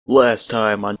Last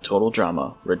time on Total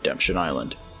Drama, Redemption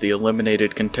Island. The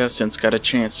eliminated contestants got a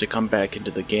chance to come back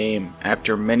into the game.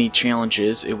 After many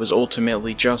challenges, it was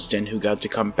ultimately Justin who got to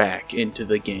come back into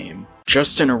the game.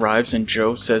 Justin arrives and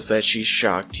Joe says that she's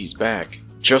shocked he's back.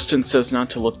 Justin says not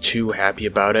to look too happy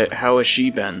about it. How has she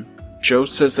been? Joe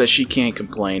says that she can't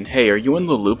complain. Hey, are you in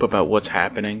the loop about what's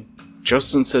happening?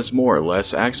 Justin says more or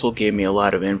less. Axel gave me a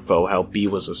lot of info how B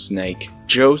was a snake.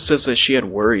 Joe says that she had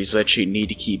worries that she'd need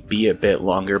to keep B a bit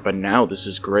longer, but now this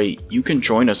is great. You can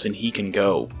join us and he can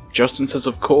go. Justin says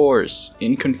of course.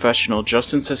 In confessional,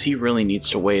 Justin says he really needs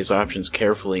to weigh his options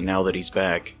carefully now that he's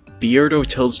back. Beardo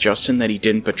tells Justin that he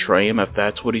didn't betray him if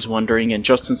that's what he's wondering, and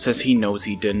Justin says he knows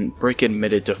he didn't. Brick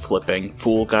admitted to flipping.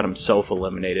 Fool got himself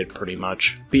eliminated pretty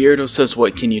much. Beardo says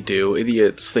what can you do?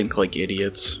 Idiots think like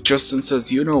idiots. Justin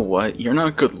says you know what? You're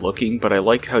not good looking, but I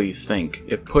like how you think.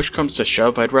 If push comes to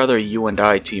shove, I'd rather you and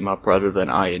I team up rather than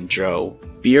I and Joe.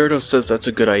 Beardo says that's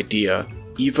a good idea.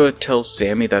 Eva tells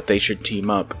Samey that they should team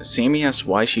up. Samey asks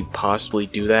why she'd possibly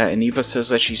do that, and Eva says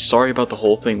that she's sorry about the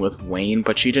whole thing with Wayne,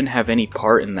 but she didn't have any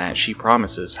part in that, she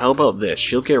promises. How about this?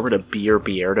 She'll get rid of B or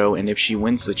Beardo, and if she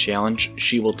wins the challenge,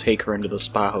 she will take her into the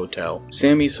spa hotel.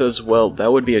 Samey says, well,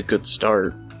 that would be a good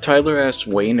start. Tyler asks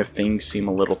Wayne if things seem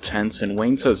a little tense, and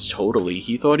Wayne says totally.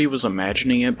 He thought he was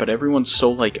imagining it, but everyone's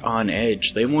so on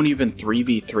edge. They won't even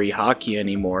 3v3 hockey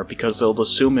anymore because they'll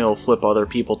assume it'll flip other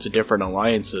people to different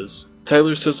alliances.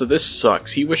 Tyler says that this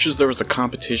sucks. He wishes there was a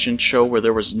competition show where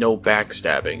there was no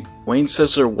backstabbing. Wayne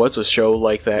says there was a show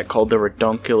like that called The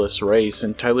Redunculous Race,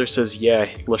 and Tyler says yeah,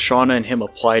 Lashana and him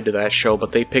applied to that show,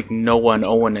 but they picked Noah and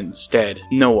Owen instead.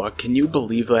 Noah, can you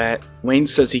believe that? Wayne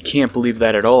says he can't believe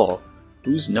that at all.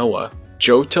 Who's Noah?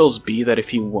 Joe tells B that if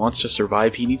he wants to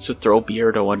survive, he needs to throw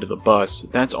Beardo under the bus.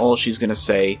 That's all she's gonna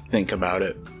say. Think about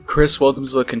it. Chris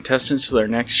welcomes the contestants to their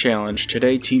next challenge.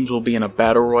 Today, teams will be in a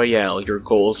battle royale. Your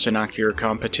goal is to knock your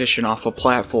competition off a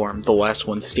platform. The last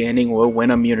one standing will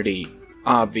win immunity.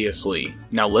 Obviously.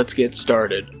 Now let's get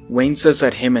started. Wayne says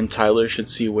that him and Tyler should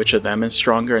see which of them is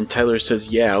stronger, and Tyler says,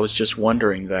 yeah, I was just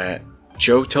wondering that.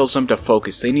 Joe tells them to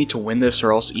focus. They need to win this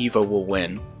or else Eva will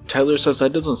win. Tyler says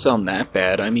that doesn't sound that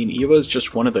bad. I mean, Eva is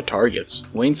just one of the targets.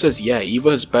 Wayne says, yeah, Eva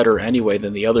is better anyway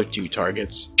than the other two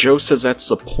targets. Joe says that's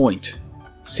the point.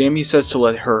 Samey says to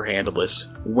let her handle this.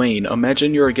 Wayne,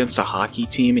 imagine you're against a hockey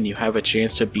team and you have a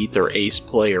chance to beat their ace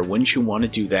player. Wouldn't you want to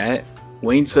do that?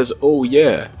 Wayne says, oh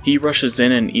yeah. He rushes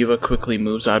in and Eva quickly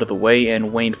moves out of the way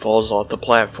and Wayne falls off the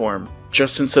platform.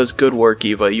 Justin says, good work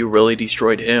Eva, you really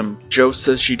destroyed him. Joe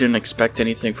says she didn't expect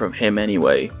anything from him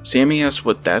anyway. Samey asks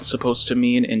what that's supposed to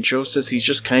mean, and Joe says he's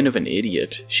just kind of an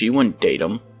idiot. She wouldn't date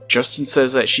him. Justin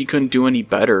says that she couldn't do any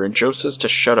better, and Joe says to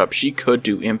shut up, she could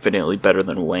do infinitely better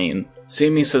than Wayne.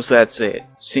 Samey says that's it.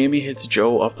 Samey hits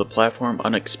Joe off the platform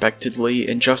unexpectedly,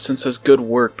 and Justin says good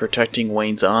work protecting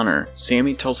Wayne's honor.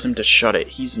 Samey tells him to shut it,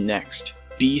 he's next.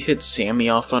 B hits Samey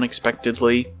off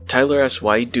unexpectedly. Tyler asks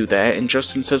why he'd do that, and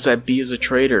Justin says that B is a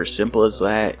traitor, simple as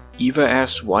that. Eva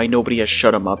asks why nobody has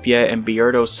shut him up yet, and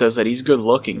Beardo says that he's good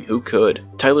looking, who could?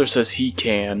 Tyler says he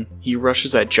can. He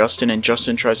rushes at Justin, and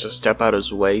Justin tries to step out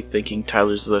his way, thinking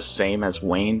Tyler's the same as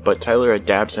Wayne, but Tyler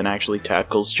adapts and actually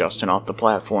tackles Justin off the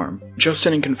platform.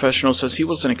 Justin in confessional says he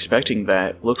wasn't expecting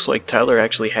that. Looks like Tyler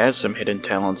actually has some hidden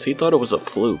talents, he thought it was a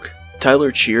fluke.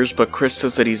 Tyler cheers, but Chris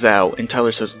says that he's out, and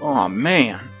Tyler says, aw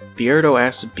man. Beardo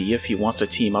asks B if he wants to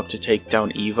team up to take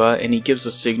down Eva, and he gives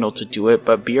a signal to do it,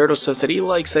 but Beardo says that he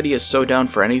likes that he is so down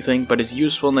for anything, but his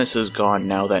usefulness is gone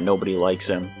now that nobody likes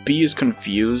him. B is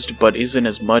confused, but isn't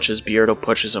as much as Beardo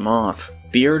pushes him off.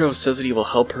 Beardo says that he will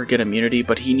help her get immunity,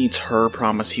 but he needs her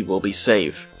promise he will be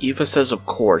safe. Eva says of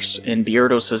course, and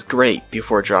Beardo says great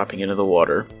before dropping into the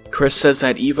water. Chris says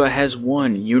that Eva has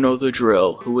won, you know the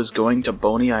drill, who is going to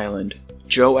Boney Island.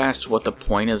 Joe asks what the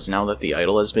point is now that the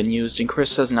idol has been used, and Chris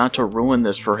says not to ruin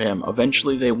this for him.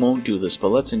 Eventually they won't do this, but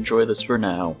let's enjoy this for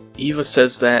now. Eva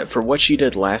says that for what she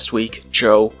did last week,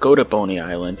 Joe, go to Boney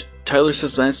Island. Tyler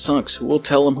says that sucks, who will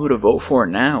tell him who to vote for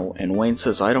now? And Wayne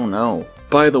says I don't know.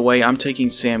 By the way, I'm taking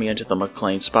Samey into the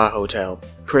McLean Spa Hotel.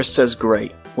 Chris says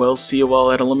great. Well, see you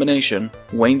all at elimination.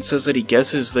 Wayne says that he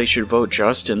guesses they should vote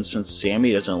Justin since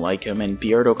Samey doesn't like him, and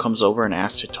Beardo comes over and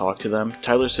asks to talk to them.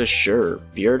 Tyler says sure.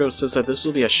 Beardo says that this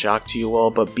will be a shock to you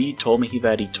all, but B told me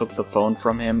that he took the phone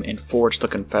from him and forged the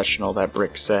confessional that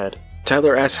Brick said.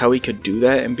 Tyler asks how he could do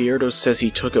that, and Beardo says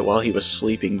he took it while he was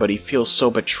sleeping, but he feels so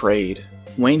betrayed.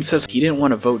 Wayne says he didn't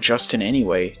want to vote Justin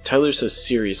anyway. Tyler says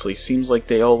seriously, seems like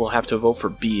they all will have to vote for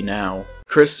B now.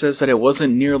 Chris says that it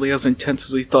wasn't nearly as intense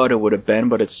as he thought it would have been,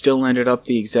 but it still ended up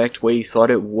the exact way he thought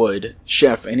it would.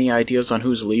 Chef, any ideas on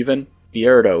who's leaving?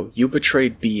 Beardo, you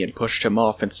betrayed B and pushed him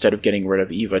off instead of getting rid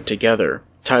of Eva together.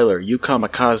 Tyler, you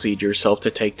kamikazed yourself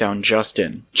to take down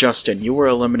Justin. Justin, you were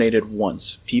eliminated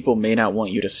once. People may not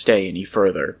want you to stay any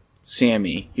further.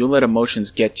 Samey, you let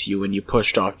emotions get to you and you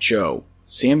pushed off Joe.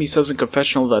 Samey says in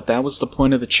confessional that was the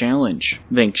point of the challenge.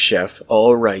 Thanks, Chef.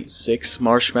 Alright, 6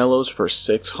 marshmallows for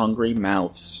 6 hungry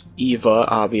mouths. Eva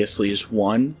obviously is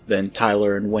 1, then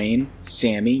Tyler and Wayne.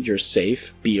 Samey, you're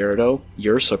safe. Beardo,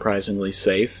 you're surprisingly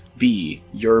safe. B,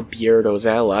 you're Beardo's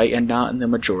ally and not in the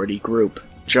majority group.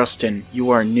 Justin, you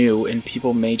are new and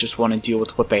people may just want to deal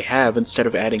with what they have instead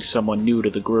of adding someone new to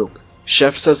the group.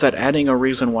 Chef says that adding a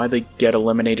reason why they get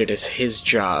eliminated is his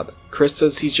job. Chris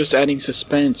says he's just adding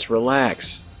suspense,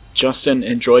 relax. Justin,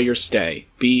 enjoy your stay.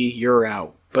 B, you're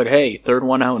out. But hey, third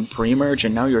one out in pre-merge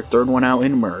and now you're third one out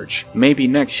in merge. Maybe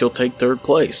next you'll take third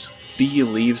place. B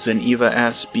leaves and Eva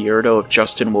asks Beardo if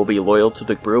Justin will be loyal to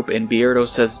the group and Beardo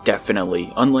says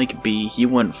definitely. Unlike B, he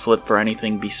wouldn't flip for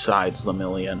anything besides the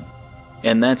million.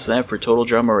 And that's that for Total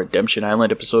Drama Redemption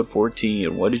Island episode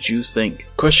 14. What did you think?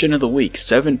 Question of the week.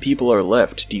 7 people are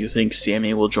left. Do you think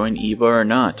Samey will join Eva or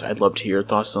not? I'd love to hear your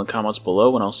thoughts in the comments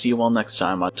below, and I'll see you all next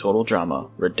time on Total Drama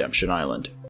Redemption Island.